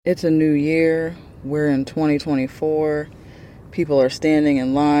It's a new year. We're in 2024. People are standing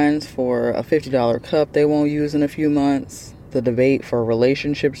in lines for a $50 cup they won't use in a few months. The debate for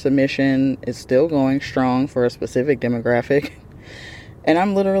relationship submission is still going strong for a specific demographic. And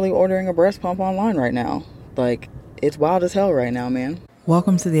I'm literally ordering a breast pump online right now. It's wild as hell right now, man.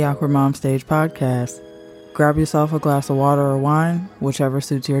 Welcome to the Awkward Mom Stage podcast. Grab yourself a glass of water or wine, whichever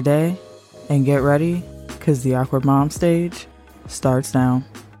suits your day, and get ready, because the Awkward Mom Stage starts now.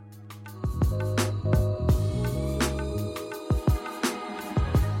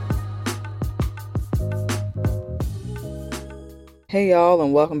 Hey y'all,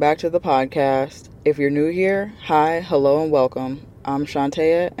 and welcome back to the podcast. If you're new here, hi, hello, and welcome. I'm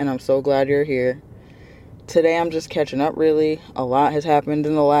Shantea, and I'm so glad you're here. Today I'm just catching up, really. A lot has happened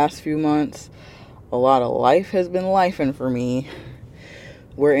in the last few months. A lot of life has been lifing for me.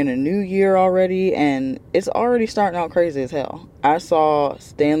 We're in a new year already, and it's already starting out crazy as hell. I saw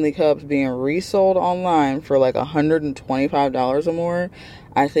Stanley Cups being resold online for like $125 or more.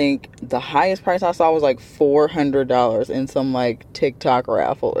 I think the highest price I saw was like $400 in some like TikTok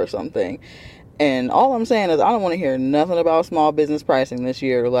raffle or something. And all I'm saying is I don't want to hear nothing about small business pricing this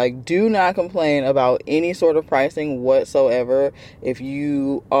year. Do not complain about any sort of pricing whatsoever if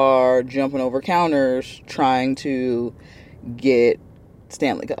you are jumping over counters trying to get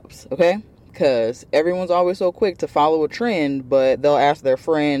Stanley Cups, okay? Because everyone's always so quick to follow a trend, but they'll ask their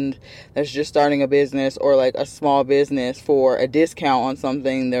friend that's just starting a business or like a small business for a discount on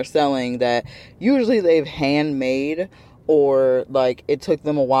something they're selling that usually they've handmade or like it took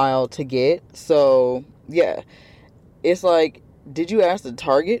them a while to get. So yeah, it's like, did you ask the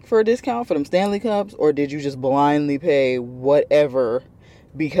Target for a discount for them Stanley Cups, or did you just blindly pay whatever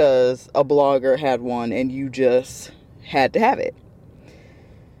because a blogger had one and you just had to have it?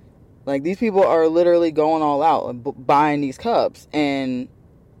 Like, these people are literally going all out and buying these cups. And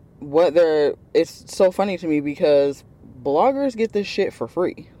it's so funny to me because bloggers get this shit for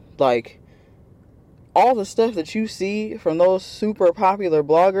free. Like, all the stuff that you see from those super popular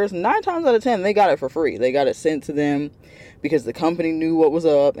bloggers, 9 times out of 10, they got it for free. They got it sent to them because the company knew what was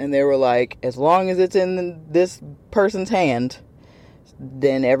up. And they were like, as long as it's in this person's hand,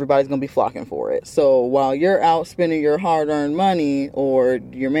 then everybody's going to be flocking for it. So while you're out spending your hard-earned money or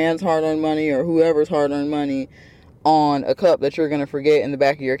your man's hard-earned money or whoever's hard-earned money on a cup that you're going to forget in the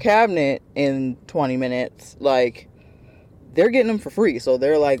back of your cabinet in 20 minutes, like, they're getting them for free. So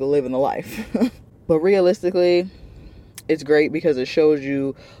they're like living the life. But realistically, it's great because it shows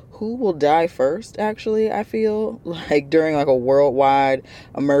you who will die first, actually, I feel. Like, during like a worldwide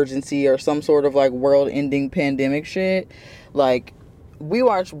emergency or some sort of like world-ending pandemic shit. Like, we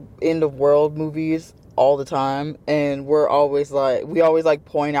watch end of world movies all the time, and we always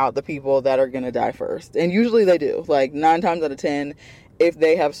point out the people that are gonna die first, and usually they do. Like, 9 times out of 10, if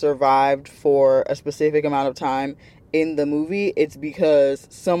they have survived for a specific amount of time in the movie, it's because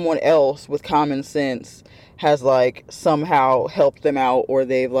someone else with common sense has like somehow helped them out, or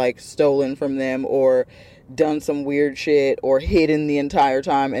they've like stolen from them, or done some weird shit, or hidden the entire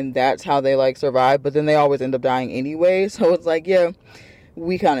time, and that's how they like survive. But then they always end up dying anyway. So it's like, yeah,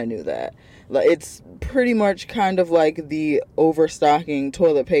 we kind of knew that. It's pretty much kind of like the overstocking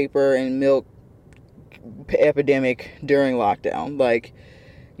toilet paper and milk epidemic during lockdown. Like,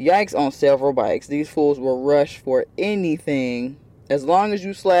 yikes on several bikes. These fools will rush for anything. As long as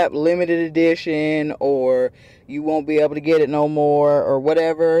you slap limited edition or you won't be able to get it no more or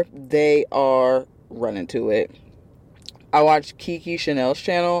whatever, they are running to it. I watched Kiki Chanel's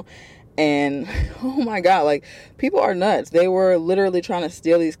channel, and oh my god, like, people are nuts. They were literally trying to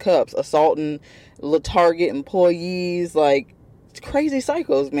steal these cups, assaulting Target employees. Like, it's crazy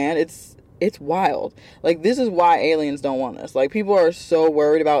psychos, man. It's wild. Like, this is why aliens don't want us. Like, people are so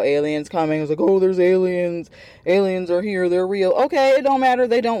worried about aliens coming. It's like, oh, there's aliens. Aliens are here. They're real. Okay, it don't matter.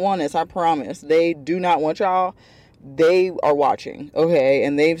 They don't want us. I promise. They do not want y'all. They are watching, okay?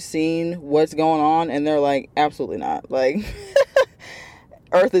 And they've seen what's going on, and they're like, absolutely not. Like,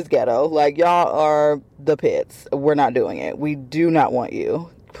 Earth is ghetto. Like, y'all are the pits. We're not doing it. We do not want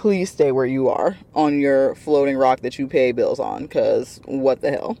you. Please stay where you are on your floating rock that you pay bills on, because what the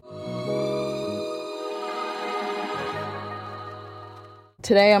hell?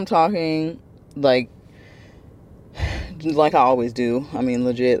 Today I'm talking like I always do. I mean,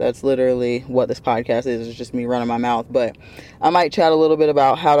 legit, that's literally what this podcast is. It's just me running my mouth. But I might chat a little bit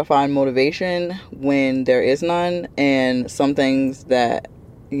about how to find motivation when there is none, and some things that,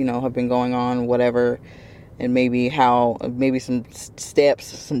 have been going on, whatever, and maybe some steps,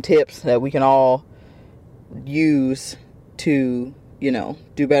 some tips that we can all use to,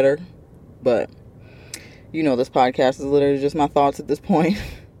 do better. But, this podcast is literally just my thoughts at this point.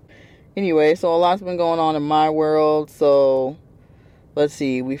 Anyway, so a lot's been going on in my world. So let's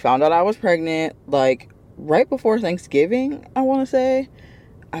see. We found out I was pregnant like right before Thanksgiving, I want to say.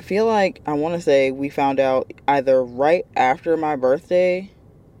 I feel like I want to say we found out either right after my birthday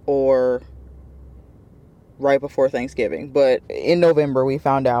or right before Thanksgiving. But in November we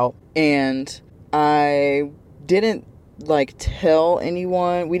found out, and I didn't like tell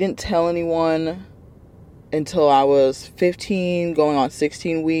anyone. We didn't tell anyone until I was 15, going on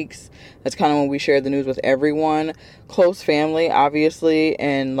 16 weeks. That's kind of when we shared the news with everyone. Close family, obviously,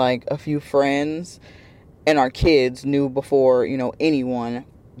 and like a few friends and our kids knew before, anyone.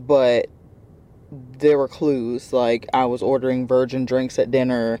 But there were clues. Like, I was ordering virgin drinks at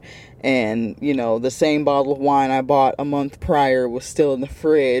dinner, and, the same bottle of wine I bought a month prior was still in the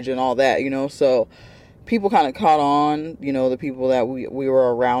fridge and all that, So people kind of caught on, the people that we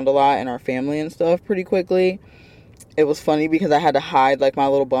were around a lot in our family and stuff pretty quickly. It was funny because I had to hide like my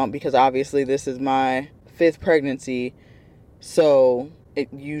little bump, because obviously this is my 5th pregnancy. So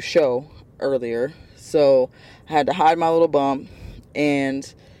you show earlier. So I had to hide my little bump,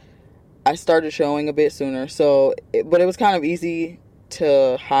 and I started showing a bit sooner. But it was kind of easy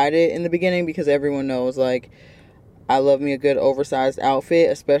to hide it in the beginning because everyone knows, like, I love me a good oversized outfit,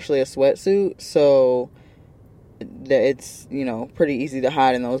 especially a sweatsuit. So it's, pretty easy to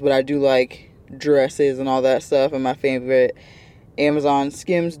hide in those. But I do like dresses and all that stuff, and my favorite Amazon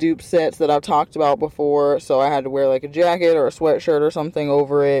Skims dupe sets that I've talked about before. So I had to wear like a jacket or a sweatshirt or something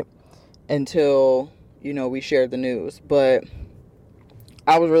over it until, we shared the news. But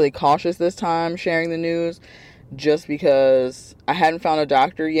I was really cautious this time sharing the news just because I hadn't found a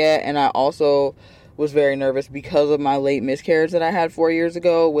doctor yet, and I also was very nervous because of my late miscarriage that I had 4 years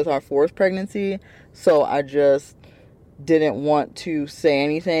ago with our 4th pregnancy. So I just didn't want to say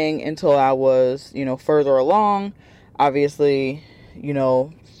anything until I was, further along. Obviously,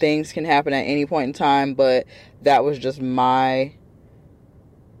 things can happen at any point in time, but that was just my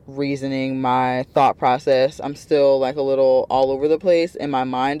reasoning, my thought process. I'm still like a little all over the place in my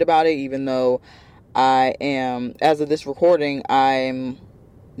mind about it, even though I am, as of this recording, I'm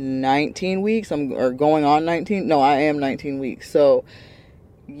 19 weeks. Going on 19. No, I am 19 weeks. So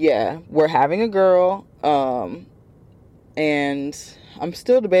yeah, we're having a girl. And I'm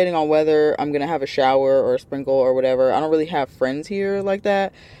still debating on whether I'm going to have a shower or a sprinkle or whatever. I don't really have friends here like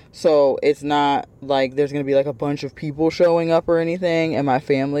that. So it's not like there's going to be like a bunch of people showing up or anything. And my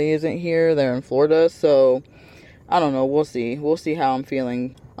family isn't here. They're in Florida. So I don't know. We'll see. We'll see how I'm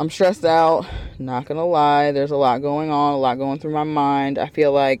feeling. I'm stressed out. Not going to lie. There's a lot going on. A lot going through my mind. I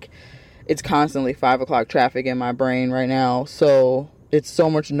feel like it's constantly 5 o'clock traffic in my brain right now. So it's so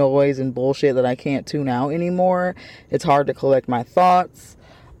much noise and bullshit that I can't tune out anymore. It's hard to collect my thoughts.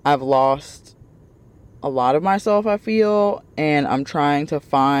 I've lost a lot of myself, I feel, and I'm trying to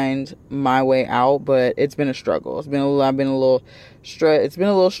find my way out, but it's been a struggle. I've been a little it's been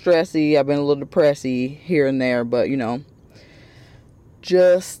a little stressy. I've been a little depressy here and there, but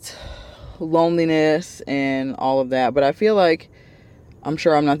just loneliness and all of that. But I feel like I'm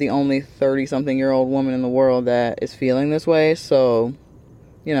sure I'm not the only 30-something-year-old woman in the world that is feeling this way. So,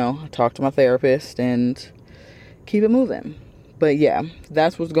 talk to my therapist and keep it moving. But yeah,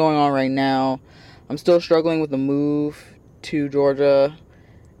 that's what's going on right now. I'm still struggling with the move to Georgia.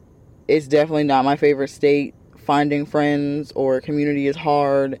 It's definitely not my favorite state. Finding friends or community is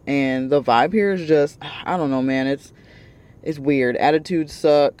hard. And the vibe here is just, I don't know, man. It's weird. Attitudes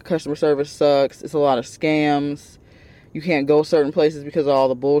suck. Customer service sucks. It's a lot of scams. You can't go certain places because of all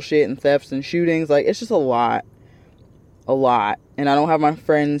the bullshit and thefts and shootings. Like, it's just a lot. And I don't have my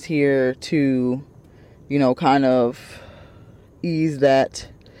friends here to, kind of ease that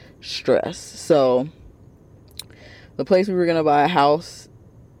stress. So the place we were going to buy a house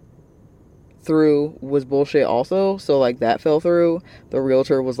through was bullshit also. So like that fell through. The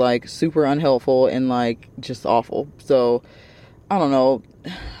realtor was like super unhelpful and like just awful. So I don't know.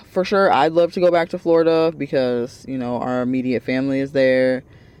 For sure, I'd love to go back to Florida because, our immediate family is there.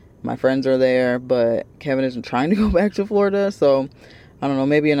 My friends are there, but Kevin isn't trying to go back to Florida. So, I don't know,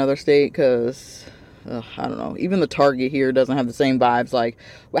 maybe another state because, I don't know. Even the Target here doesn't have the same vibes. Like,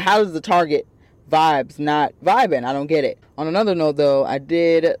 well, how does the Target vibes not vibing? I don't get it. On another note, though, I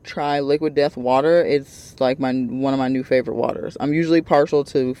did try Liquid Death water. It's like one of my new favorite waters. I'm usually partial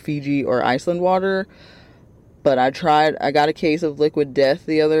to Fiji or Iceland water. But I got a case of Liquid Death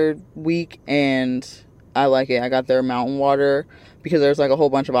the other week, and I like it. I got their mountain water because there's like a whole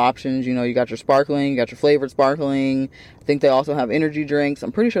bunch of options. You got your sparkling, you got your flavored sparkling. I think they also have energy drinks.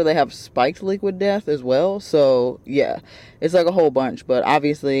 I'm pretty sure they have spiked Liquid Death as well. So, yeah, it's like a whole bunch. But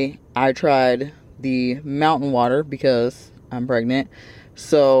obviously, I tried the mountain water because I'm pregnant.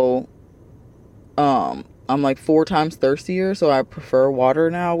 So, I'm like 4 times thirstier, so I prefer water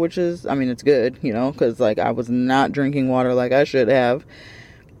now, which is, I mean, it's good, you know, because like I was not drinking water like I should have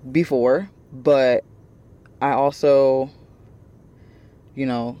before, but I also, you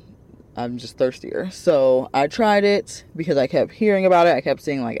know, I'm just thirstier. So I tried it because I kept hearing about it. I kept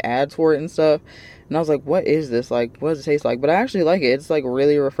seeing like ads for it and stuff. And I was like, what is this? Like, what does it taste like? But I actually like it. It's like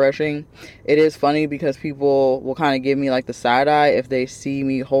really refreshing. It is funny because people will kind of give me like the side eye if they see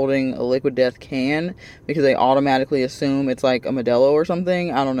me holding a Liquid Death can, because they automatically assume it's like a Modelo or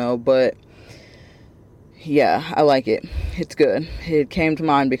something. I don't know. But yeah, I like it. It's good. It came to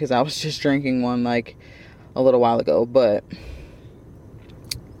mind because I was just drinking one like a little while ago. But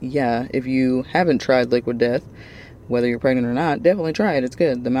yeah, if you haven't tried Liquid Death, whether you're pregnant or not, definitely try it. It's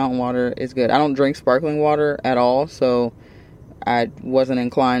good. The mountain water is good. I don't drink sparkling water at all, so I wasn't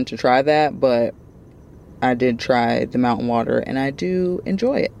inclined to try that, but I did try the mountain water, and I do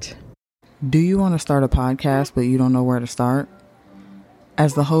enjoy it. Do you want to start a podcast, but you don't know where to start?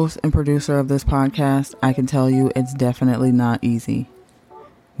 As the host and producer of this podcast, I can tell you it's definitely not easy.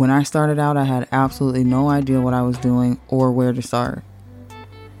 When I started out, I had absolutely no idea what I was doing or where to start.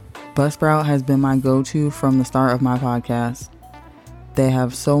 Buzzsprout has been my go-to from the start of my podcast. They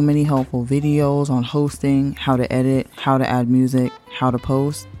have so many helpful videos on hosting, how to edit, how to add music, how to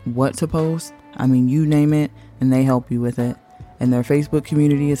post, what to post. I mean, you name it, and they help you with it. And their Facebook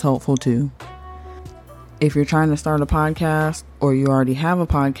community is helpful too. If you're trying to start a podcast, or you already have a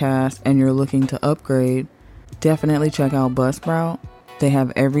podcast and you're looking to upgrade, definitely check out Buzzsprout. They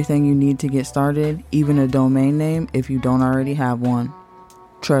have everything you need to get started, even a domain name if you don't already have one.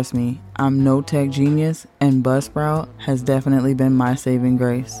 Trust me, I'm no tech genius, and Buzzsprout has definitely been my saving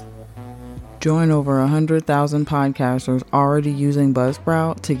grace. Join over 100,000 podcasters already using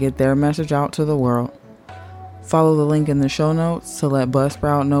Buzzsprout to get their message out to the world. Follow the link in the show notes to let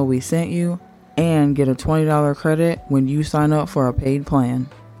Buzzsprout know we sent you, and get a $20 credit when you sign up for a paid plan.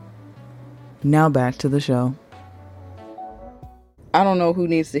 Now back to the show. I don't know who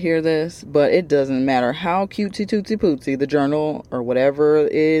needs to hear this, but it doesn't matter how cutesy tootsy pootsy the journal or whatever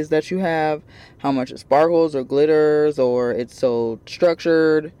it is that you have, how much it sparkles or glitters or it's so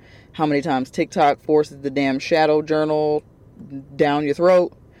structured, how many times TikTok forces the damn shadow journal down your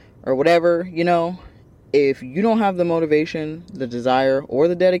throat or whatever, you know. If you don't have the motivation, the desire, or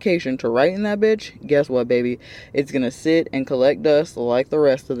the dedication to write in that bitch, guess what, baby? It's gonna sit and collect dust like the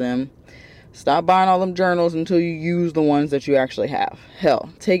rest of them. Stop buying all them journals until you use the ones that you actually have.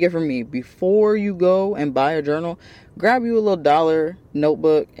 Hell, take it from me. Before you go and buy a journal, grab you a little $1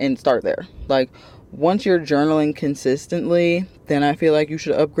 notebook and start there. Like, once you're journaling consistently, then I feel like you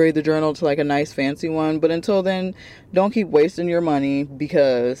should upgrade the journal to like a nice fancy one. But until then, don't keep wasting your money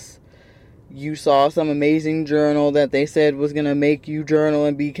because you saw some amazing journal that they said was going to make you journal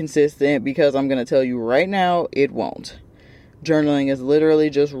and be consistent, because I'm going to tell you right now, it won't. Journaling is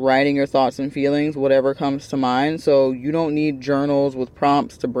literally just writing your thoughts and feelings, whatever comes to mind. So you don't need journals with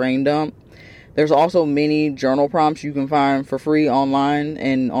prompts to brain dump. There's also many journal prompts you can find for free online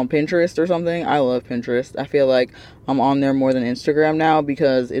and on Pinterest or something. I love Pinterest. I feel like I'm on there more than Instagram now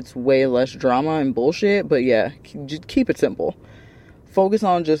because it's way less drama and bullshit. But yeah, just keep it simple. Focus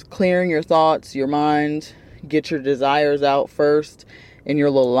on just clearing your thoughts, your mind. Get your desires out first in your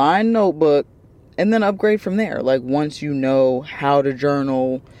little line notebook. And then upgrade from there. Like, once you know how to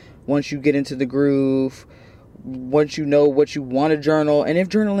journal, once you get into the groove, once you know what you want to journal, and if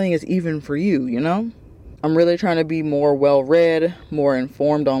journaling is even for you, you know? I'm really trying to be more well-read, more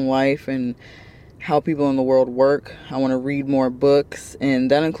informed on life and how people in the world work. I want to read more books,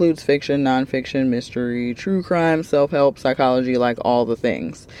 and that includes fiction, nonfiction, mystery, true crime, self-help, psychology, like all the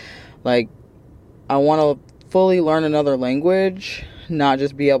things. Like, I want to fully learn another language, not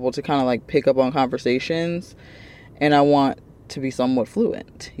just be able to kind of like pick up on conversations, and I want to be somewhat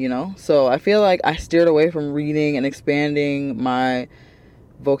fluent, you know? So I feel like I steered away from reading and expanding my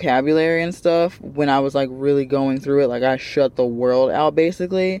vocabulary and stuff when I was like really going through it. Like, I shut the world out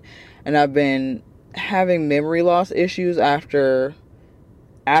basically, and I've been having memory loss issues after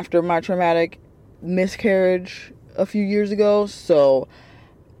my traumatic miscarriage a few years ago. So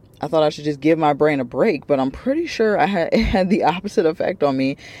I thought I should just give my brain a break, but I'm pretty sure it had the opposite effect on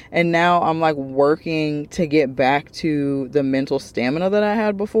me. And now I'm like working to get back to the mental stamina that I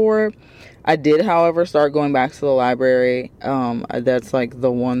had before. I did, however, start going back to the library. That's like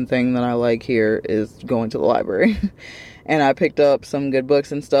the one thing that I like here is going to the library. And I picked up some good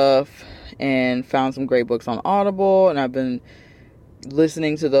books and stuff and found some great books on Audible, and I've been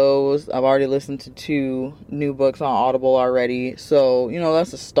listening to those. I've already listened to 2 new books on Audible already. So, you know,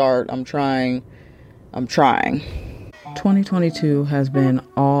 that's a start. I'm trying. 2022 has been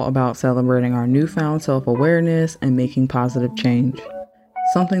all about celebrating our newfound self-awareness and making positive change.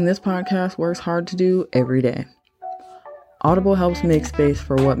 Something this podcast works hard to do every day. Audible helps make space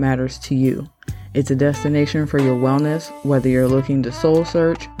for what matters to you. It's a destination for your wellness, whether you're looking to soul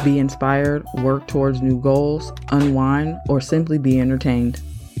search, be inspired, work towards new goals, unwind, or simply be entertained.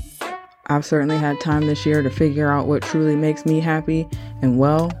 I've certainly had time this year to figure out what truly makes me happy, and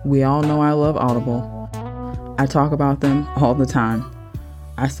well, we all know I love Audible. I talk about them all the time.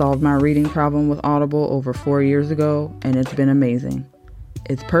 I solved my reading problem with Audible over 4 years ago, and it's been amazing.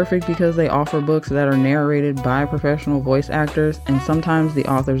 It's perfect because they offer books that are narrated by professional voice actors and sometimes the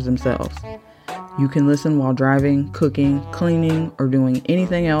authors themselves. You can listen while driving, cooking, cleaning, or doing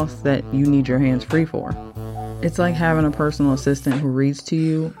anything else that you need your hands free for. It's like having a personal assistant who reads to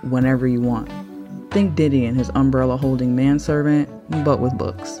you whenever you want. Think Diddy and his umbrella-holding manservant, but with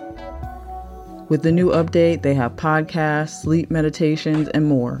books. With the new update, they have podcasts, sleep meditations, and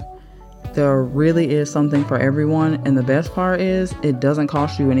more. There really is something for everyone, and the best part is, it doesn't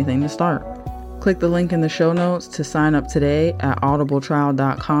cost you anything to start. Click the link in the show notes to sign up today at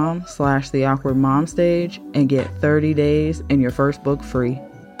audibletrial.com/theawkwardmomstage and get 30 days and your first book free.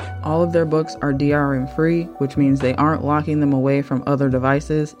 All of their books are DRM free, which means they aren't locking them away from other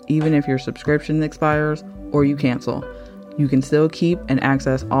devices, even if your subscription expires or you cancel. You can still keep and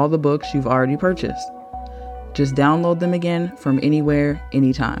access all the books you've already purchased. Just download them again from anywhere,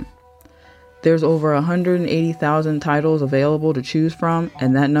 anytime. There's over 180,000 titles available to choose from,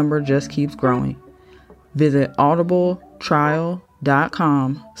 and that number just keeps growing. Visit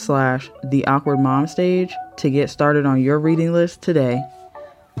audibletrial.com/theawkwardmomstage to get started on your reading list today.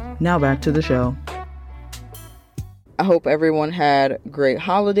 Now back to the show. I hope everyone had great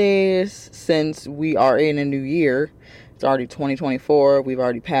holidays since we are in a new year. It's already 2024. We've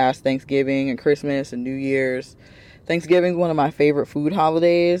already passed Thanksgiving and Christmas and New Year's. Thanksgiving is one of my favorite food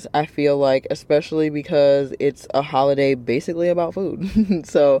holidays, I feel like, especially because it's a holiday basically about food.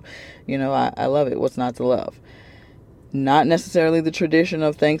 So, I love it. What's not to love? Not necessarily the tradition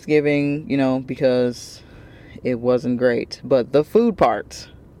of Thanksgiving, because it wasn't great. But the food part,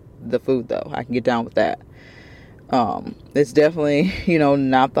 the food though, I can get down with that. It's definitely,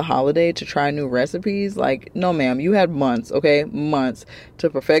 not the holiday to try new recipes. Like, no ma'am, you had months, okay? Months to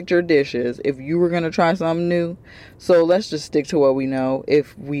perfect your dishes if you were going to try something new. So let's just stick to what we know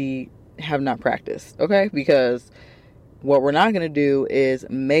if we have not practiced, okay? Because what we're not going to do is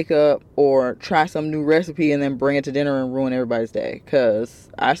make up or try some new recipe and then bring it to dinner and ruin everybody's day. Because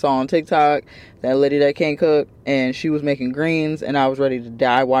I saw on TikTok that lady that can't cook and she was making greens and I was ready to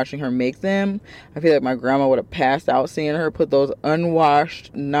die watching her make them. I feel like my grandma would have passed out seeing her put those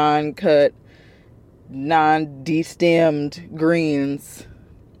unwashed, non-cut, non-destemmed greens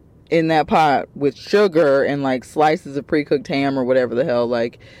in that pot with sugar and like slices of pre-cooked ham or whatever the hell.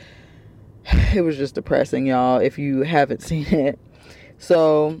 Like, it was just depressing, y'all, if you haven't seen it.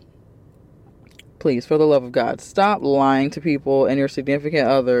 So, please, for the love of God, stop lying to people and your significant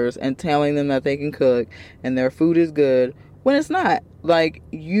others and telling them that they can cook and their food is good when it's not. Like,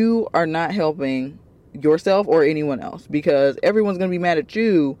 you are not helping yourself or anyone else because everyone's going to be mad at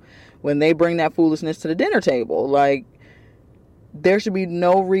you when they bring that foolishness to the dinner table. Like, there should be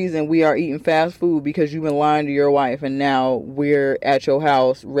no reason we are eating fast food because you've been lying to your wife and now we're at your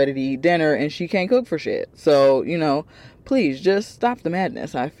house ready to eat dinner and she can't cook for shit. So, please just stop the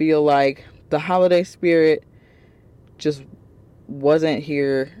madness. I feel like the holiday spirit just wasn't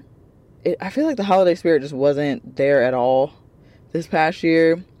here. I feel like the holiday spirit just wasn't there at all this past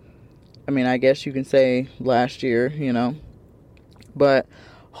year. I mean, I guess you can say last year, but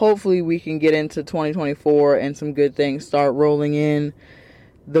hopefully we can get into 2024 and some good things start rolling in.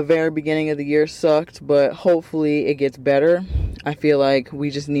 The very beginning of the year sucked, but hopefully it gets better. I feel like we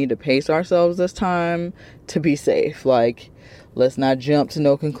just need to pace ourselves this time to be safe. Like, let's not jump to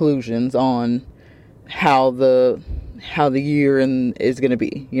no conclusions on how the year is going to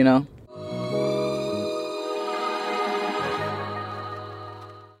be,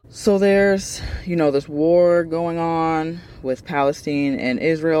 So there's, this war going on with Palestine and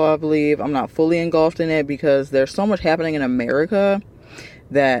Israel, I believe. I'm not fully engulfed in it because there's so much happening in America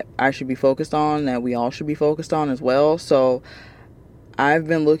that I should be focused on, that we all should be focused on as well. So I've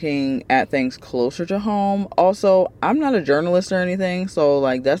been looking at things closer to home. Also, I'm not a journalist or anything, so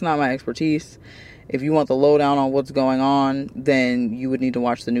that's not my expertise. If you want the lowdown on what's going on, then you would need to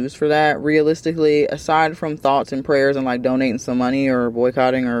watch the news for that. Realistically, aside from thoughts and prayers and donating some money or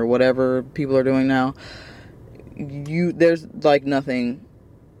boycotting or whatever people are doing now, there's nothing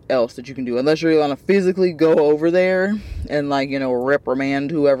else that you can do unless you're going to physically go over there and like,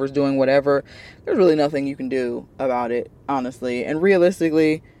 reprimand whoever's doing whatever, there's really nothing you can do about it, honestly. And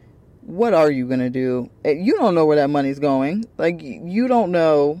realistically, what are you gonna do? You don't know where that money's going. Like, you don't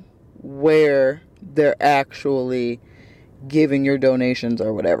know where they're actually giving your donations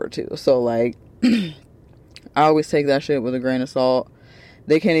or whatever to. So like, I always take that shit with a grain of salt.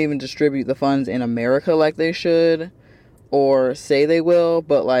 They can't even distribute the funds in America like they should, or say they will,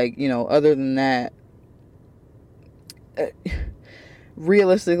 but like, other than that,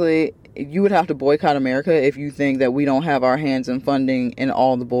 realistically, you would have to boycott America if you think that we don't have our hands in funding in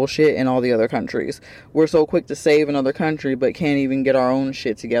all the bullshit in all the other countries. We're so quick to save another country, but can't even get our own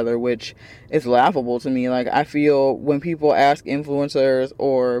shit together, which is laughable to me. Like, I feel when people ask influencers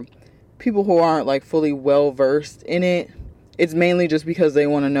or people who aren't like fully well versed in it, it's mainly just because they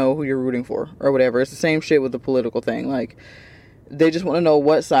want to know who you're rooting for or whatever. It's the same shit with the political thing. Like, they just want to know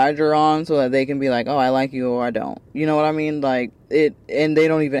what side you're on so that they can be like, oh, I like you or I don't. You know what I mean? Like, and they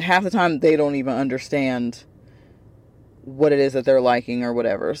don't even, half the time, they don't even understand what it is that they're liking or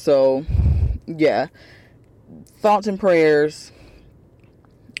whatever. So, yeah. Thoughts and prayers.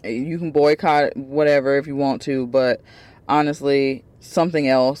 You can boycott whatever if you want to, but honestly, something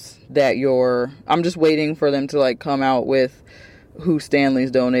else that I'm just waiting for them to like come out with who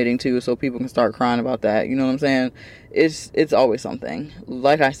Stanley's donating to so people can start crying about that. You know what I'm saying? It's always something.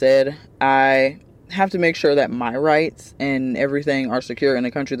 Like I said, I have to make sure that my rights and everything are secure in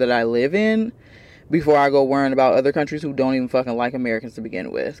the country that I live in before I go worrying about other countries who don't even fucking like Americans to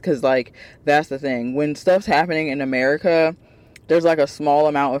begin with. Because, like, that's the thing. When stuff's happening in America, there's like a small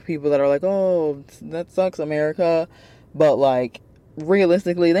amount of people that are like, oh, that sucks, America. But like,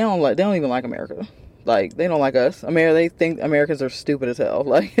 realistically, they don't even like America. Like, they don't like us. They think Americans are stupid as hell.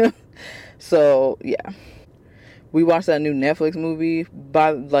 Like, so yeah. We watched that new Netflix movie,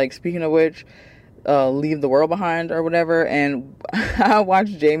 speaking of which, Leave the World Behind or whatever, and I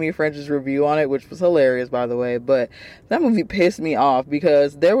watched Jamie French's review on it, which was hilarious, by the way, but that movie pissed me off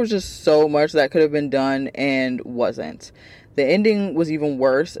because there was just so much that could have been done and wasn't. The ending was even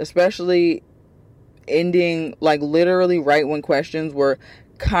worse, especially ending, like, literally right when questions were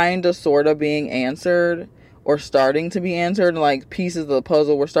kind of sort of being answered or starting to be answered, and like pieces of the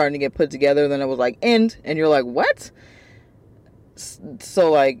puzzle were starting to get put together, then it was like end, and you're like, what?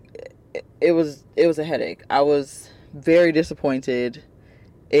 So like, it was a headache. I was very disappointed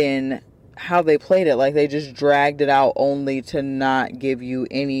in how they played it. Like, they just dragged it out only to not give you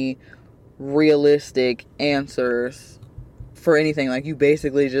any realistic answers for anything. Like, you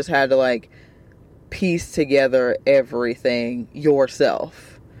basically just had to like piece together everything yourself.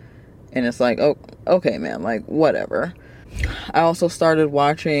 And it's like, oh, okay, man, like, whatever. I also started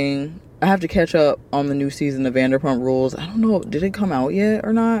watching, I have to catch up on the new season of Vanderpump Rules. I don't know, did it come out yet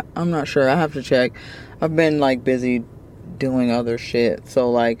or not? I'm not sure. I have to check. I've been, like, busy doing other shit. So,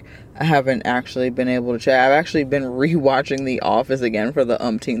 like, I haven't actually been able to check. I've actually been rewatching The Office again for the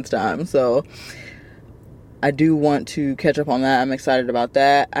umpteenth time. So, I do want to catch up on that. I'm excited about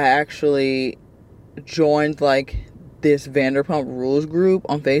that. I actually joined, like, this Vanderpump Rules group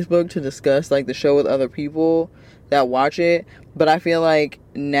on Facebook to discuss like the show with other people that watch it, but I feel like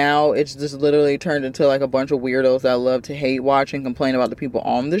now it's just literally turned into like a bunch of weirdos that love to hate watch and complain about the people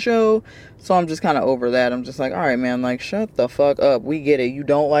on the show. So I'm just kind of over that. I'm just like, all right, man, like, shut the fuck up. We get it. You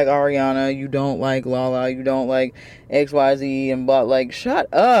don't like Ariana, you don't like Lala, you don't like XYZ, and but like,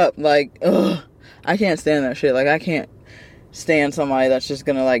 shut up. Like, ugh, I can't stand that shit. Like, I can't stand somebody that's just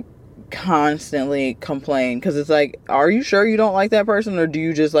gonna like constantly complain, because it's like, are you sure you don't like that person, or do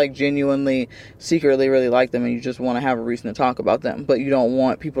you just like genuinely secretly really like them and you just want to have a reason to talk about them, but you don't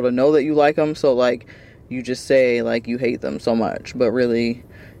want people to know that you like them, so like you just say like you hate them so much, but really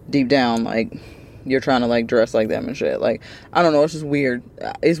deep down like you're trying to like dress like them and shit. Like, I don't know, it's just weird.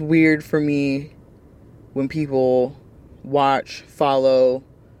 It's weird for me when people watch, follow,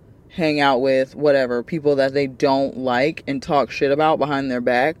 hang out with, whatever, people that they don't like and talk shit about behind their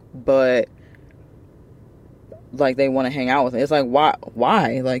back, but like they want to hang out with it. It's like,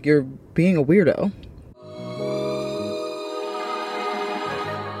 why? Like, you're being a weirdo.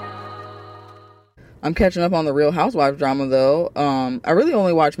 I'm catching up on the Real Housewives drama though. I really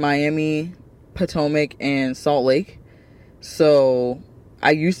only watch Miami, Potomac, and Salt Lake. So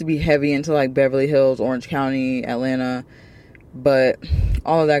I used to be heavy into like Beverly Hills, Orange County, Atlanta, but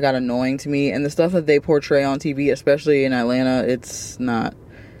all of that got annoying to me, and the stuff that they portray on TV, especially in Atlanta, it's not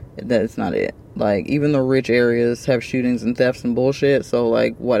it. Like, even the rich areas have shootings and thefts and bullshit, so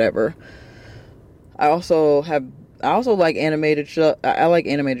like, whatever. I also like animated shows.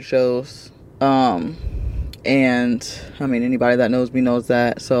 And I mean, anybody that knows me knows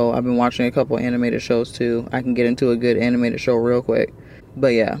that. So I've been watching a couple animated shows too. I can get into a good animated show real quick. But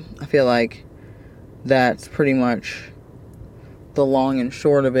yeah, I feel like that's pretty much the long and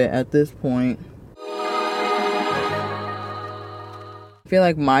short of it at this point. I feel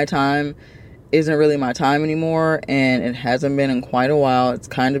like my time isn't really my time anymore, and it hasn't been in quite a while. It's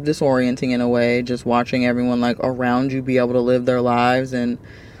kind of disorienting in a way, just watching everyone like around you be able to live their lives, and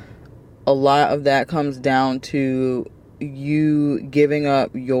a lot of that comes down to you giving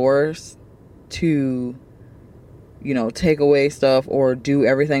up yours to, you know, take away stuff or do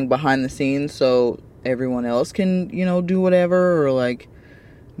everything behind the scenes so everyone else can, you know, do whatever or like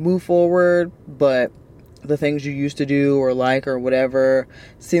move forward. But the things you used to do or like or whatever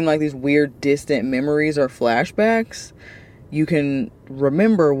seem like these weird distant memories or flashbacks. You can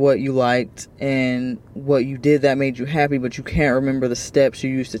remember what you liked and what you did that made you happy, but you can't remember the steps you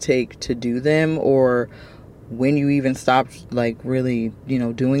used to take to do them or when you even stopped like really, you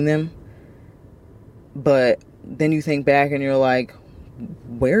know, doing them. But then you think back and you're like,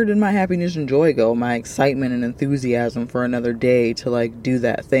 where did my happiness and joy go? My excitement and enthusiasm for another day to like do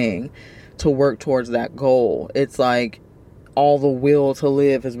that thing, to work towards that goal. It's like all the will to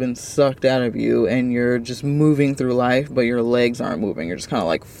live has been sucked out of you and you're just moving through life, but your legs aren't moving. You're just kind of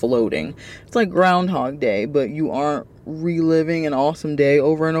like floating. It's like Groundhog Day, but you aren't reliving an awesome day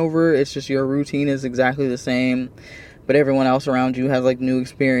over and over. It's just your routine is exactly the same, but everyone else around you has like new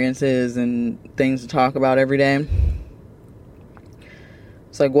experiences and things to talk about every day.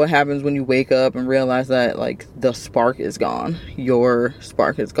 It's like, what happens when you wake up and realize that like the spark is gone? Your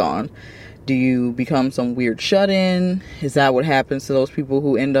spark is gone. Do you become some weird shut-in? Is that what happens to those people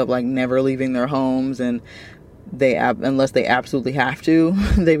who end up like never leaving their homes and they unless they absolutely have to,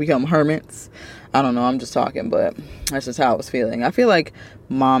 they become hermits? I don't know, I'm just talking, but that's just how I was feeling. I feel like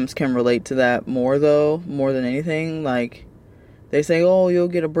moms can relate to that more though, more than anything. Like they say, oh, you'll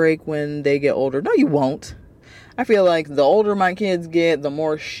get a break when they get older. No, you won't. I feel like the older my kids get, the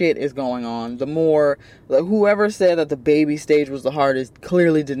more shit is going on. The more, like, whoever said that the baby stage was the hardest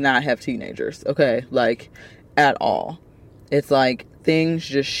clearly did not have teenagers, okay? Like, at all. It's like things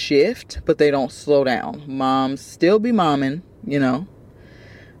just shift, but they don't slow down. Moms still be momming, you know?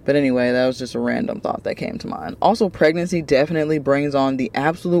 But anyway, that was just a random thought that came to mind. Also, pregnancy definitely brings on the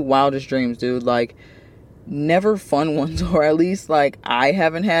absolute wildest dreams, dude. Like, never fun ones, or at least like I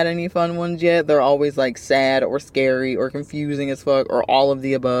haven't had any fun ones yet. They're always like sad or scary or confusing as fuck or all of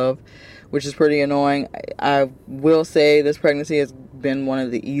the above, which is pretty annoying. I will say this pregnancy has been one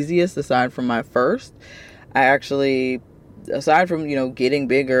of the easiest aside from my first. I actually, aside from, you know, getting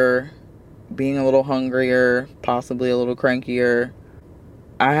bigger, being a little hungrier, possibly a little crankier,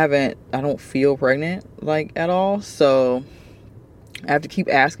 I don't feel pregnant like at all. So I have to keep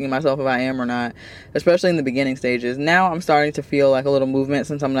asking myself if I am or not, especially in the beginning stages. Now I'm starting to feel like a little movement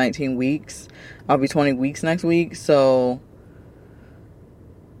since I'm 19 weeks. I'll be 20 weeks next week. So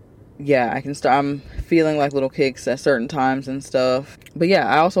yeah, I'm feeling like little kicks at certain times and stuff. But yeah,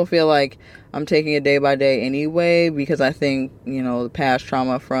 I also feel like I'm taking it day by day anyway, because I think, you know, the past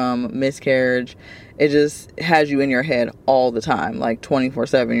trauma from miscarriage, it just has you in your head all the time, like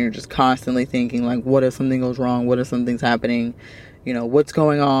 24/7. You're just constantly thinking like, what if something goes wrong? What if something's happening? You know, what's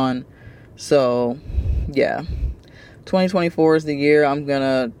going on? So yeah, 2024 is the year I'm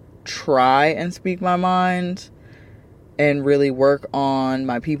gonna try and speak my mind and really work on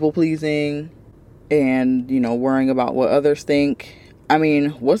my people pleasing and, you know, worrying about what others think. I mean,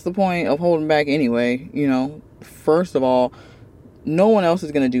 what's the point of holding back anyway? You know, first of all, no one else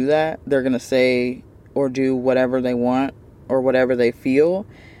is going to do that. They're going to say or do whatever they want or whatever they feel.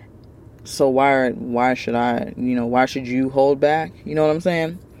 So why should I, you know, why should you hold back? You know what I'm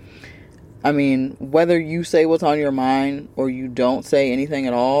saying? I mean, whether you say what's on your mind or you don't say anything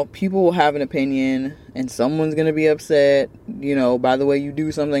at all, people will have an opinion and someone's going to be upset, you know, by the way you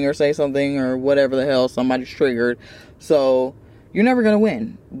do something or say something or whatever the hell, somebody's triggered. So you're never going to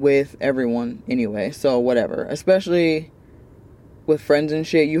win with everyone anyway. So whatever, especially with friends and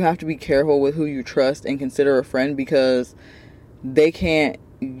shit, you have to be careful with who you trust and consider a friend, because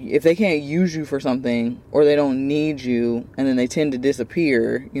if they can't use you for something or they don't need you and then they tend to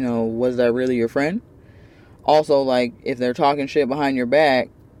disappear, you know, was that really your friend? Also, like, if they're talking shit behind your back,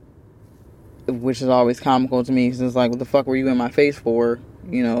 which is always comical to me, because it's like, what the fuck were you in my face for?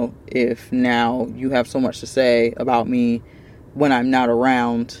 You know, if now you have so much to say about me when I'm not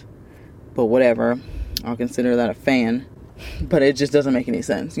around, but whatever, I'll consider that a fan. But it just doesn't make any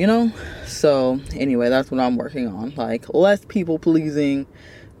sense, you know? So anyway, that's what I'm working on. Like, less people pleasing,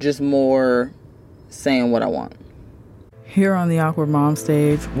 just more saying what I want. Here on the Awkward Mom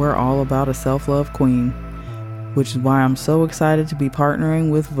stage, we're all about a self-love queen. which is why I'm so excited to be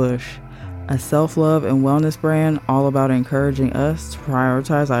partnering with Vush, a self-love and wellness brand all about encouraging us to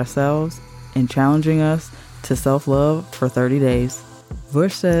prioritize ourselves and challenging us to self-love for 30 days.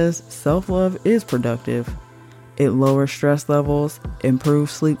 Vush says self-love is productive. It lowers stress levels,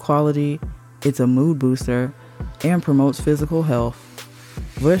 improves sleep quality, it's a mood booster, and promotes physical health.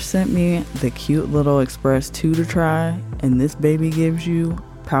 Vush sent me the cute little Express 2 to try, and this baby gives you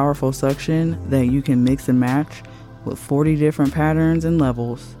powerful suction that you can mix and match with 40 different patterns and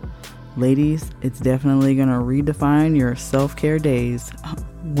levels. Ladies, it's definitely gonna redefine your self-care days.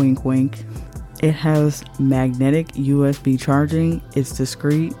 Wink, wink. It has magnetic USB charging, it's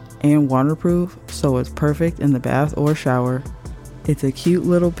discreet and waterproof, so it's perfect in the bath or shower. It's a cute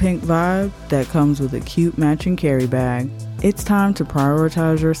little pink vibe that comes with a cute matching carry bag. It's time to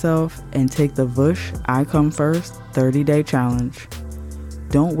prioritize yourself and take the Vush I Come First 30-day challenge.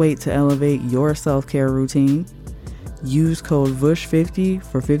 Don't wait to elevate your self-care routine. Use code VUSH50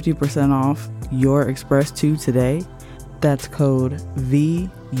 for 50% off your Express 2 today. That's code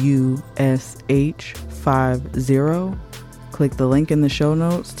VUSH50. Click the link in the show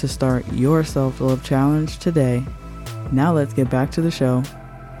notes to start your self-love challenge today. Now let's get back to the show.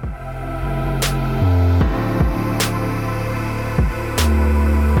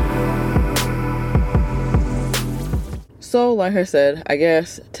 So, like I said, I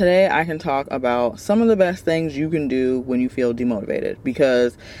guess today I can talk about some of the best things you can do when you feel demotivated,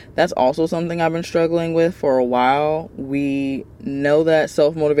 because that's also something I've been struggling with for a while. We know that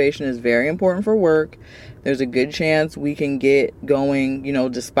self-motivation is very important for work. There's a good chance we can get going,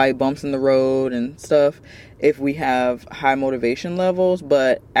 despite bumps in the road and stuff, if we have high motivation levels.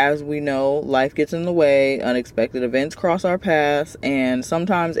 But as we know, life gets in the way, unexpected events cross our paths, and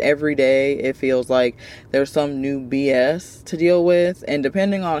sometimes every day it feels like there's some new BS to deal with, and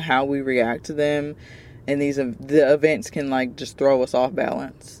depending on how we react to them, and the events can just throw us off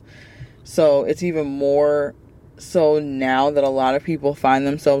balance. So it's even more so now that a lot of people find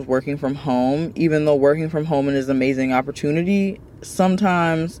themselves working from home. Even though working from home is an amazing opportunity,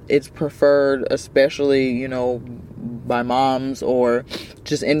 sometimes it's preferred, especially, by moms or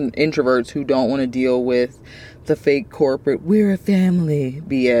just introverts who don't want to deal with the fake corporate, we're a family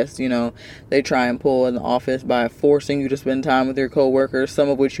BS, they try and pull in the office by forcing you to spend time with your coworkers, some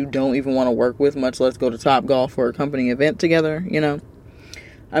of which you don't even want to work with, much less go to Topgolf or a company event together,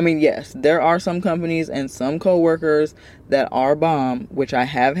 I mean, yes, there are some companies and some coworkers that are bomb, which I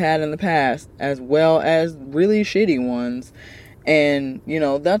have had in the past, as well as really shitty ones. And,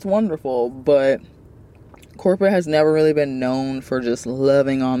 that's wonderful. But corporate has never really been known for just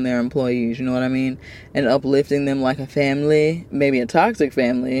loving on their employees, you know what I mean? And uplifting them like a family, maybe a toxic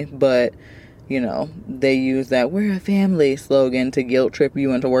family, but, they use that "we're a family" slogan to guilt trip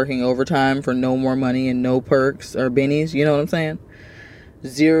you into working overtime for no more money and no perks or bennies, you know what I'm saying?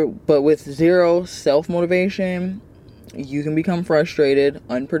 But with zero self-motivation, you can become frustrated,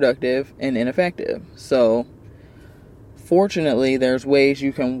 unproductive, and ineffective. So, fortunately, there's ways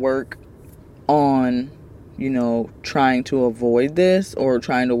you can work on, trying to avoid this or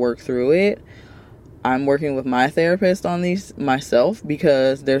trying to work through it. I'm working with my therapist on these myself,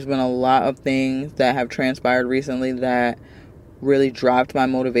 because there's been a lot of things that have transpired recently that really dropped my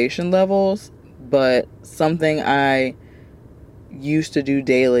motivation levels. But something I used to do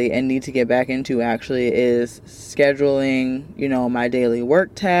daily and need to get back into actually is scheduling, my daily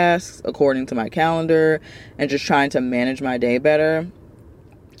work tasks according to my calendar and just trying to manage my day better.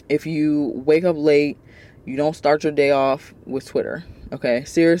 If you wake up late, you don't start your day off with Twitter. Okay,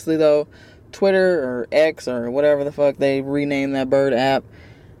 seriously though, Twitter or X or whatever the fuck they renamed that bird app,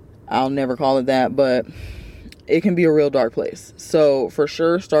 I'll never call it that, but it can be a real dark place. So for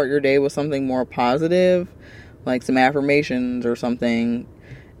sure, start your day with something more positive, like some affirmations or something,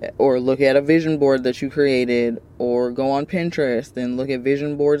 or look at a vision board that you created, or go on Pinterest and look at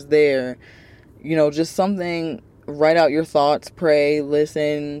vision boards there. Just something, write out your thoughts, pray,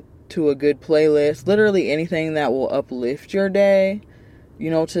 listen to a good playlist, literally anything that will uplift your day,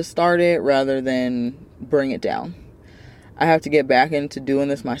 to start it rather than bring it down. I have to get back into doing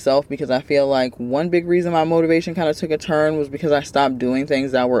this myself, because I feel like one big reason my motivation kind of took a turn was because I stopped doing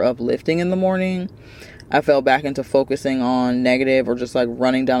things that were uplifting in the morning. I fell back into focusing on negative, or just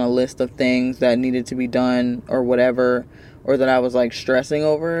running down a list of things that needed to be done or whatever, or that I was stressing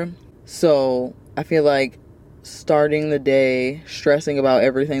over. So I feel like starting the day stressing about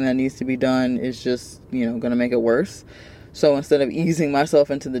everything that needs to be done is just, going to make it worse. So instead of easing myself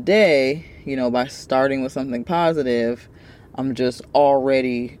into the day, by starting with something positive, I'm just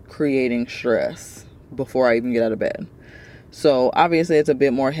already creating stress before I even get out of bed. So obviously it's a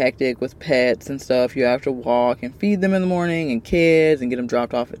bit more hectic with pets and stuff. You have to walk and feed them in the morning, and kids, and get them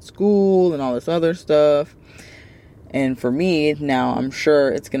dropped off at school and all this other stuff. And for me, now I'm sure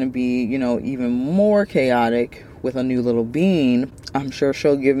it's going to be, even more chaotic with a new little bean. I'm sure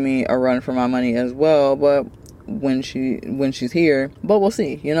she'll give me a run for my money as well, but when she's here, but we'll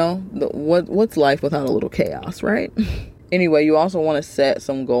see, what's life without a little chaos, right? Anyway, you also want to set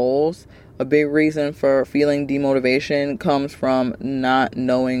some goals. A big reason for feeling demotivation comes from not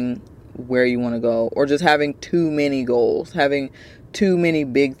knowing where you want to go, or just having too many goals, having too many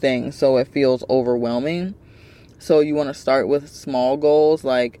big things, so it feels overwhelming. So you want to start with small goals,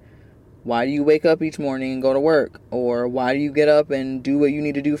 like, why do you wake up each morning and go to work? Or why do you get up and do what you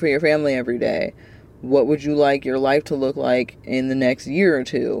need to do for your family every day? What would you like your life to look like in the next year or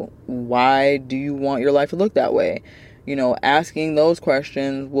two? Why do you want your life to look that way? Asking those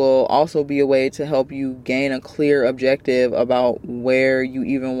questions will also be a way to help you gain a clear objective about where you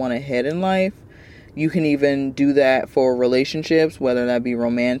even want to head in life. You can even do that for relationships, whether that be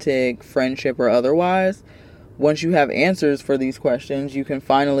romantic, friendship, or otherwise. Once you have answers for these questions, you can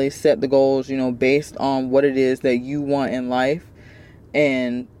finally set the goals, based on what it is that you want in life,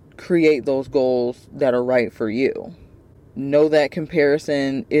 and create those goals that are right for you. Know that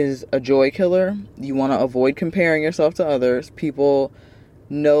comparison is a joy killer. You want to avoid comparing yourself to others. People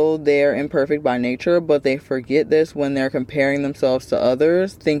know they're imperfect by nature, but they forget this when they're comparing themselves to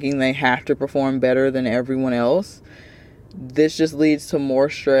others, thinking they have to perform better than everyone else. This just leads to more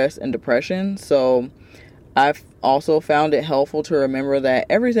stress and depression. So I've also found it helpful to remember that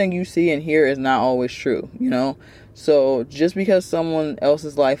everything you see and hear is not always true, So just because someone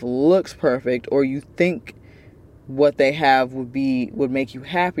else's life looks perfect, or you think what they have would make you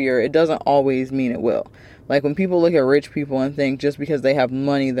happier, it doesn't always mean it will. Like when people look at rich people and think just because they have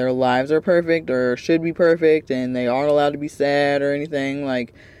money, their lives are perfect or should be perfect, and they aren't allowed to be sad or anything,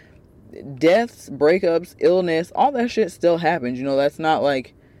 like deaths, breakups, illness, all that shit still happens. That's not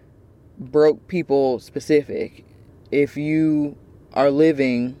like broke people specific. If you are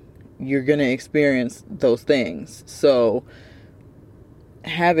living, you're going to experience those things. So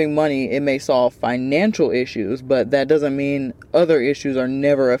having money, it may solve financial issues, but that doesn't mean other issues are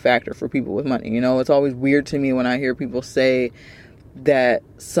never a factor for people with money. It's always weird to me when I hear people say that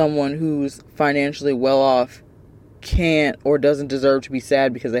someone who's financially well off can't or doesn't deserve to be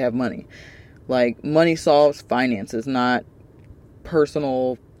sad because they have money. Like, money solves finances, not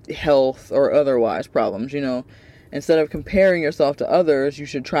personal health or otherwise problems. Instead of comparing yourself to others, you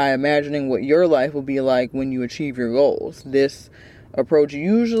should try imagining what your life will be like when you achieve your goals. This approach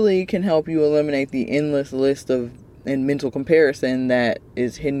usually can help you eliminate the endless list and mental comparison that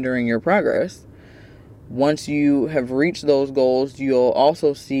is hindering your progress. Once you have reached those goals, you'll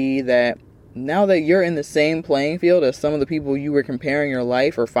also see that now that you're in the same playing field as some of the people you were comparing your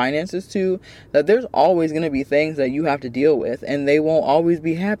life or finances to, that there's always going to be things that you have to deal with, and they won't always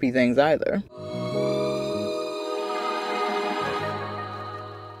be happy things either.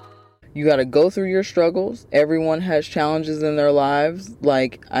 You got to go through your struggles. Everyone has challenges in their lives.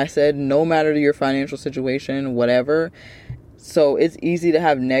 Like I said, no matter your financial situation, whatever. So it's easy to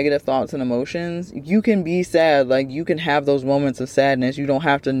have negative thoughts and emotions. You can be sad. Like, you can have those moments of sadness. You don't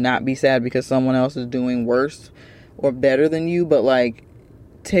have to not be sad because someone else is doing worse or better than you. But like,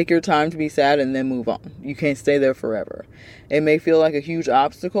 take your time to be sad and then move on. You can't stay there forever. It may feel like a huge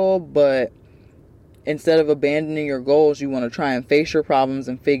obstacle, but instead of abandoning your goals, you want to try and face your problems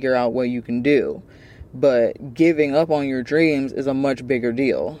and figure out what you can do. But giving up on your dreams is a much bigger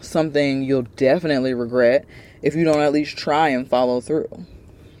deal. Something you'll definitely regret if you don't at least try and follow through.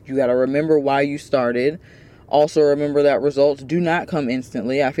 You got to remember why you started. Also remember that results do not come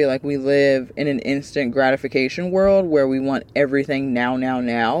instantly. I feel like we live in an instant gratification world where we want everything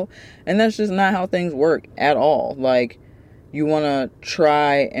now. And that's just not how things work at all. Like, you want to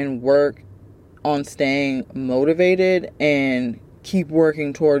try and work on staying motivated and keep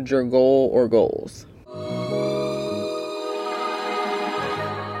working towards your goal or goals.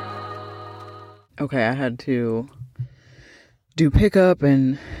 Okay, I had to do pickup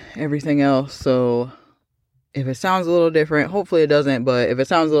and everything else, so if it sounds a little different, hopefully it doesn't, but if it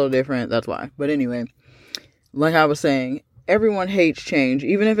sounds a little different, that's why. But anyway, like I was saying, everyone hates change.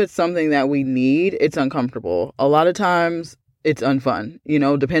 Even if it's something that we need, it's uncomfortable. A lot of times it's unfun,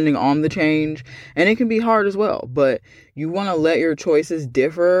 depending on the change. And it can be hard as well. But you want to let your choices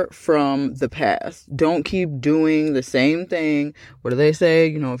differ from the past. Don't keep doing the same thing. What do they say?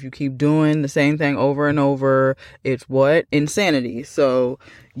 If you keep doing the same thing over and over, it's what? Insanity. So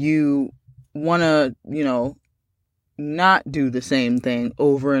you want to, not do the same thing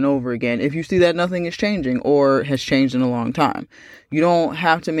over and over again if you see that nothing is changing or has changed in a long time. You don't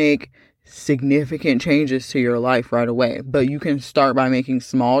have to make significant changes to your life right away, but you can start by making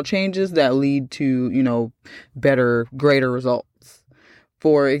small changes that lead to, better, greater results.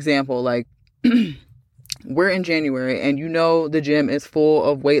 For example, like we're in January and the gym is full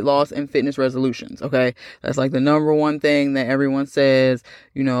of weight loss and fitness resolutions. Okay. That's like the number one thing that everyone says,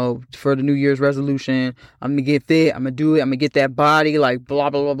 for the New Year's resolution. I'm going to get fit. I'm going to do it. I'm going to get that body, like blah,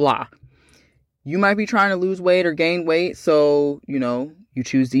 blah, blah, blah. You might be trying to lose weight or gain weight. So, you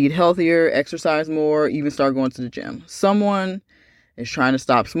choose to eat healthier, exercise more, even start going to the gym. Someone is trying to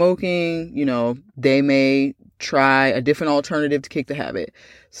stop smoking. They may try a different alternative to kick the habit.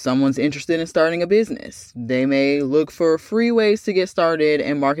 Someone's interested in starting a business. They may look for free ways to get started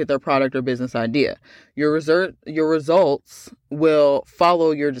and market their product or business idea. Your results will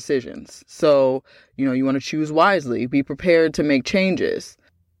follow your decisions. So, you want to choose wisely. Be prepared to make changes.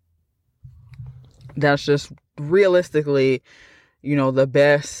 That's just realistically, the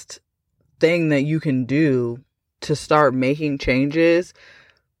best thing that you can do to start making changes,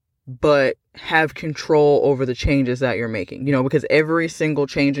 but have control over the changes that you're making, because every single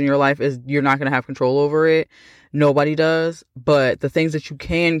change in your life you're not going to have control over it. Nobody does. But the things that you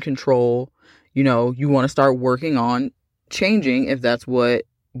can control, you want to start working on changing if that's what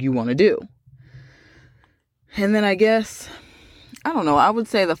you want to do. And then I guess, I don't know, I would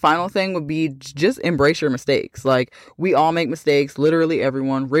say the final thing would be just embrace your mistakes. Like, we all make mistakes, literally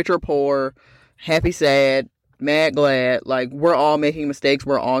everyone, rich or poor, happy, sad, mad, glad. Like, we're all making mistakes.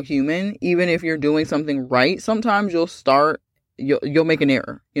 We're all human. Even if you're doing something right, sometimes you'll make an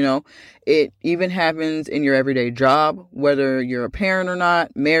error. It even happens in your everyday job, whether you're a parent or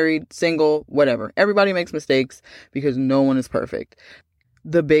not, married, single, whatever. Everybody makes mistakes because no one is perfect.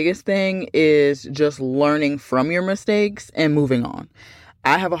 The biggest thing is just learning from your mistakes and moving on.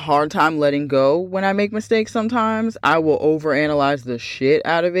 I have a hard time letting go when I make mistakes sometimes. I will overanalyze the shit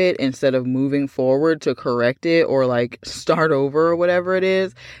out of it instead of moving forward to correct it or like start over or whatever it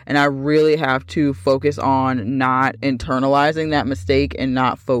is. And I really have to focus on not internalizing that mistake and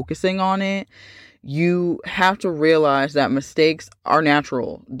not focusing on it. You have to realize that mistakes are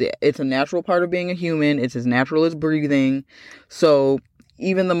natural. It's a natural part of being a human. It's as natural as breathing. So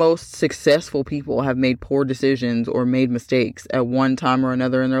even the most successful people have made poor decisions or made mistakes at one time or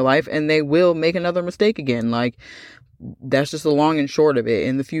another in their life, and they will make another mistake again. Like, that's just the long and short of it.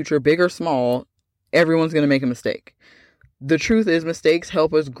 In the future, big or small, everyone's going to make a mistake. The truth is, mistakes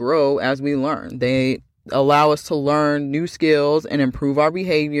help us grow as we learn. They allow us to learn new skills and improve our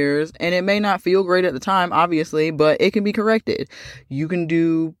behaviors, and it may not feel great at the time, obviously, but it can be corrected. You can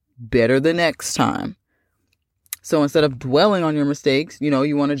do better the next time. So instead of dwelling on your mistakes,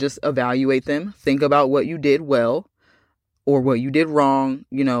 you want to just evaluate them. Think about what you did well or what you did wrong.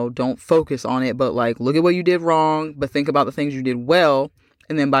 Don't focus on it, but look at what you did wrong, but think about the things you did well.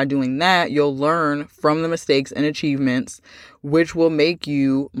 And then by doing that, you'll learn from the mistakes and achievements, which will make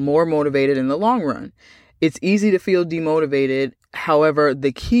you more motivated in the long run. It's easy to feel demotivated. However,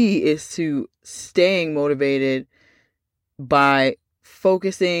 the key is to staying motivated by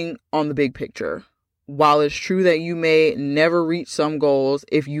focusing on the big picture. While it's true that you may never reach some goals,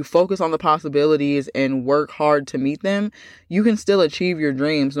 if you focus on the possibilities and work hard to meet them, you can still achieve your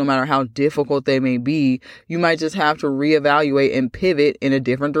dreams no matter how difficult they may be. You might just have to reevaluate and pivot in a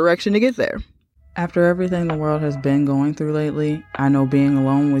different direction to get there. After everything the world has been going through lately, I know being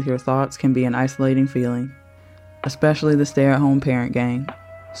alone with your thoughts can be an isolating feeling, especially the stay-at-home parent gang.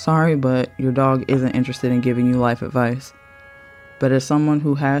 Sorry, but your dog isn't interested in giving you life advice. But as someone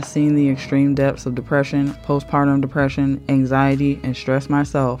who has seen the extreme depths of depression, postpartum depression, anxiety, and stress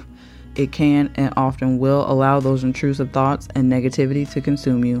myself, it can and often will allow those intrusive thoughts and negativity to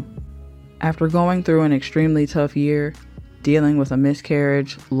consume you. After going through an extremely tough year, dealing with a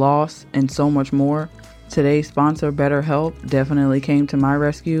miscarriage, loss, and so much more, today's sponsor, BetterHelp, definitely came to my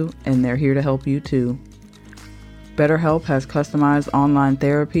rescue, and they're here to help you too. BetterHelp has customized online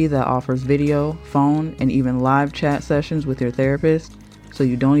therapy that offers video, phone, and even live chat sessions with your therapist, so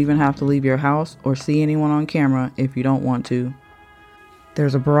you don't even have to leave your house or see anyone on camera if you don't want to.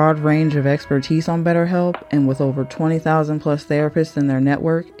 There's a broad range of expertise on BetterHelp, and with over 20,000 plus therapists in their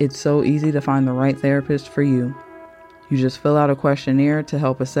network, it's so easy to find the right therapist for you. You just fill out a questionnaire to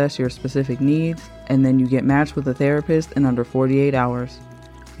help assess your specific needs, and then you get matched with a therapist in under 48 hours.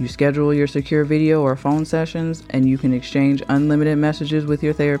 You schedule your secure video or phone sessions, and you can exchange unlimited messages with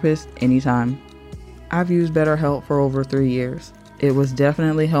your therapist anytime. I've used BetterHelp for over 3 years. It was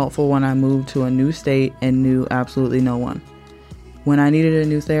definitely helpful when I moved to a new state and knew absolutely no one. When I needed a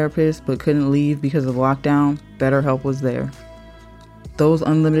new therapist but couldn't leave because of lockdown, BetterHelp was there. Those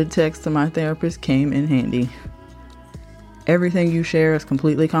unlimited texts to my therapist came in handy. Everything you share is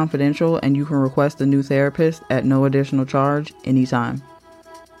completely confidential, and you can request a new therapist at no additional charge anytime.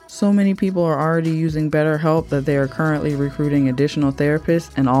 So many people are already using BetterHelp that they are currently recruiting additional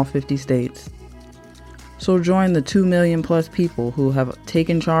therapists in all 50 states. So join the 2 million plus people who have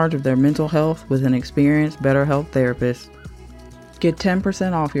taken charge of their mental health with an experienced BetterHelp therapist. Get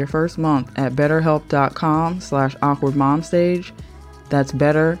 10% off your first month at betterhelp.com/awkwardmomstage. That's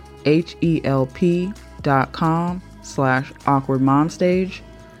betterhelp.com/awkwardmomstage.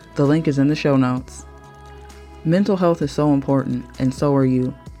 The link is in the show notes. Mental health is so important, and so are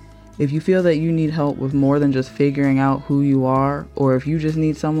you. If you feel that you need help with more than just figuring out who you are, or if you just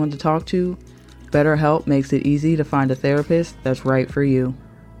need someone to talk to, BetterHelp makes it easy to find a therapist that's right for you.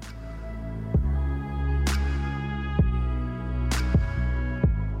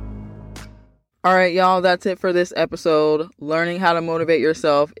 All right, y'all, that's it for this episode. Learning how to motivate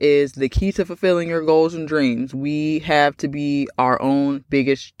yourself is the key to fulfilling your goals and dreams. We have to be our own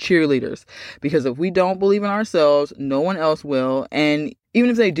biggest cheerleaders, because if we don't believe in ourselves, no one else will. And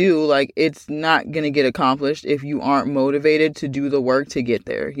even if they do, like, it's not going to get accomplished if you aren't motivated to do the work to get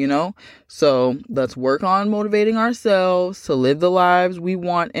there, you know? So let's work on motivating ourselves to live the lives we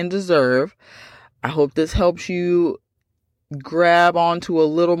want and deserve. I hope this helps you grab onto a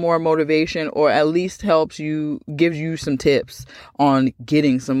little more motivation, or at least gives you some tips on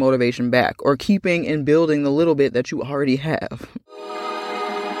getting some motivation back, or keeping and building the little bit that you already have.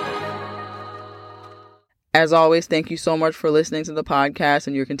 As always, thank you so much for listening to the podcast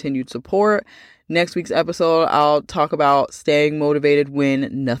and your continued support. Next week's episode, I'll talk about staying motivated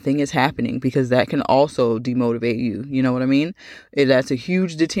when nothing is happening, because that can also demotivate you. You know what I mean? That's a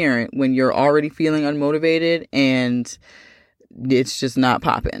huge deterrent when you're already feeling unmotivated and it's just not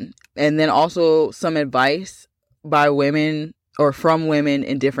popping. And then also some advice by women, or from women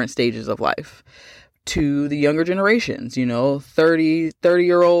in different stages of life, to the younger generations,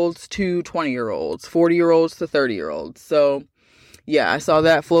 30-year-olds to 20-year-olds, 40-year-olds to 30-year-olds. So yeah, I saw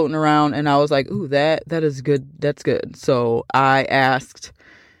that floating around and I was like, ooh, that is good. That's good. So I asked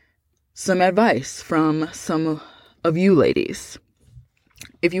some advice from some of you ladies.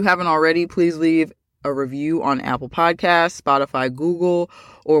 If you haven't already, please leave a review on Apple Podcasts, Spotify, Google,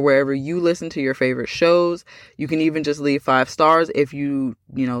 or wherever you listen to your favorite shows. You can even just leave 5 stars if you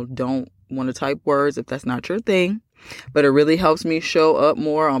don't want to type words, if that's not your thing. But it really helps me show up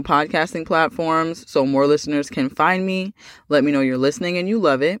more on podcasting platforms so more listeners can find me. Let me know you're listening and you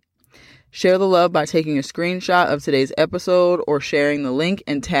love it. Share the love by taking a screenshot of today's episode or sharing the link,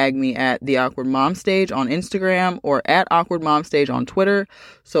 and tag me at The Awkward Mom Stage on Instagram or at Awkward Mom Stage on Twitter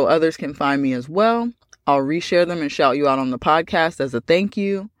so others can find me as well. I'll reshare them and shout you out on the podcast as a thank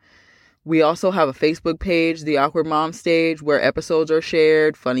you. We also have a Facebook page, The Awkward Mom Stage, where episodes are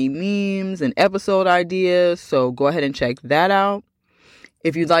shared, funny memes, and episode ideas, so go ahead and check that out.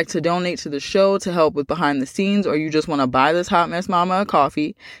 If you'd like to donate to the show to help with behind the scenes, or you just want to buy this hot mess mama a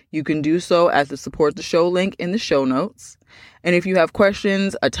coffee, you can do so at the support the show link in the show notes. And if you have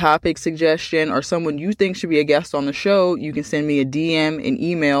questions, a topic suggestion, or someone you think should be a guest on the show, you can send me a DM, an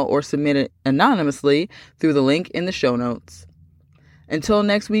email, or submit it anonymously through the link in the show notes. Until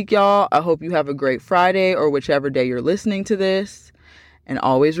next week, y'all, I hope you have a great Friday or whichever day you're listening to this. And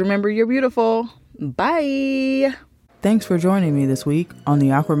always remember you're beautiful. Bye. Thanks for joining me this week on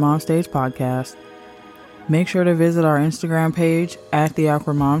the Awkward Mom Stage podcast. Make sure to visit our Instagram page at The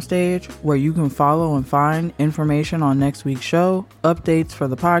Awkward Mom Stage, where you can follow and find information on next week's show, updates for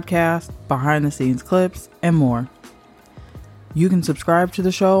the podcast, behind the scenes clips, and more. You can subscribe to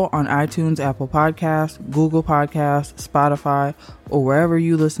the show on iTunes, Apple Podcasts, Google Podcasts, Spotify, or wherever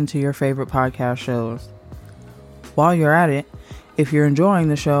you listen to your favorite podcast shows. While you're at it, if you're enjoying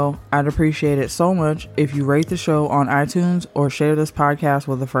the show, I'd appreciate it so much if you rate the show on iTunes or share this podcast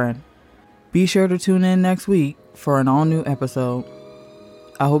with a friend. Be sure to tune in next week for an all-new episode.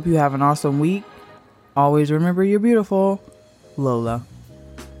 I hope you have an awesome week. Always remember you're beautiful. Lola.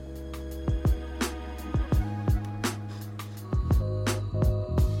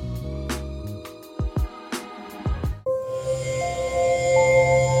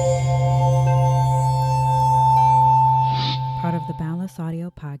 Part of the Boundless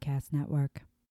Audio Podcast Network.